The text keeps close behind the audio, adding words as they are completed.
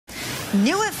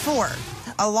New at 4,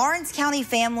 a Lawrence County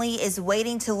family is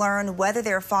waiting to learn whether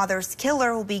their father's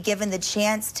killer will be given the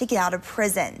chance to get out of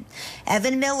prison.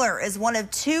 Evan Miller is one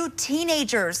of 2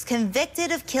 teenagers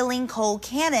convicted of killing Cole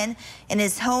Cannon in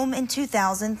his home in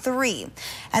 2003.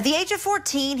 At the age of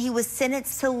 14, he was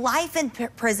sentenced to life in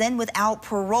prison without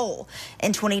parole.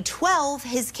 In 2012,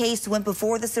 his case went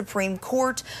before the Supreme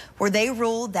Court, where they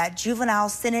ruled that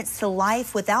juveniles sentenced to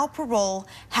life without parole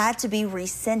had to be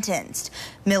resentenced.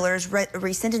 Miller's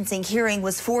resentencing hearing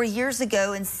was 4 years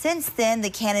ago, and since then, the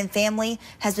Cannon family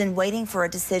has been waiting for a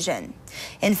decision.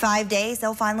 In 5 days,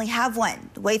 they'll finally have one.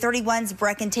 Way 31's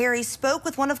Brecken Terry spoke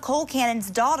with one of Cole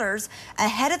Cannon's daughters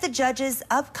ahead of the judge's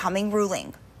upcoming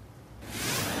ruling.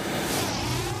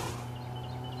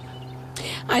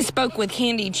 I spoke with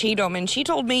Candy Cheatham, and she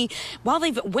told me while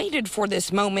they've waited for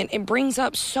this moment, it brings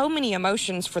up so many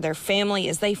emotions for their family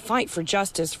as they fight for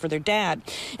justice for their dad.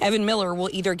 Evan Miller will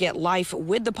either get life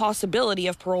with the possibility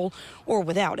of parole or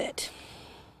without it.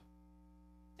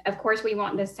 Of course, we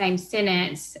want the same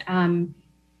sentence,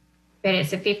 but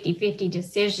it's a 50-50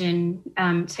 decision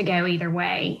to go either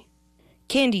way.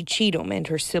 Candy Cheatham and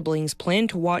her siblings plan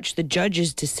to watch the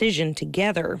judge's decision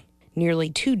together, nearly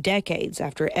 2 decades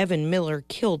after Evan Miller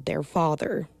killed their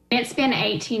father. It's been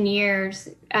 18 years.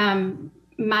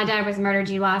 My dad was murdered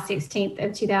July 16th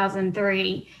of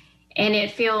 2003, and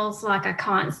it feels like a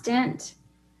constant.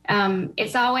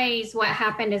 It's always what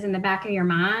happened is in the back of your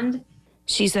mind.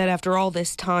 She said after all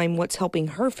this time, what's helping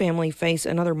her family face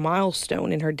another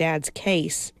milestone in her dad's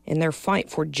case in their fight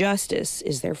for justice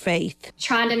is their faith.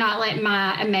 Trying to not let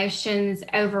my emotions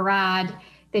override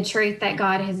the truth that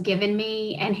God has given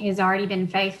me, and He's already been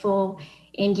faithful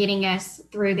in getting us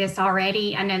through this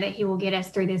already. I know that He will get us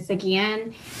through this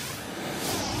again.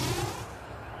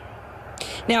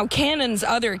 Now, Cannon's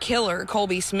other killer,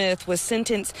 Colby Smith, was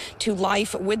sentenced to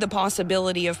life with the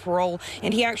possibility of parole,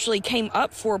 and he actually came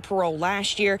up for parole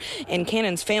last year, and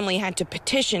Cannon's family had to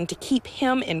petition to keep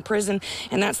him in prison,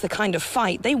 and that's the kind of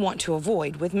fight they want to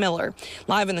avoid with Miller.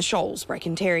 Live in the Shoals,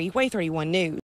 Brecken Terry, Way 31 News.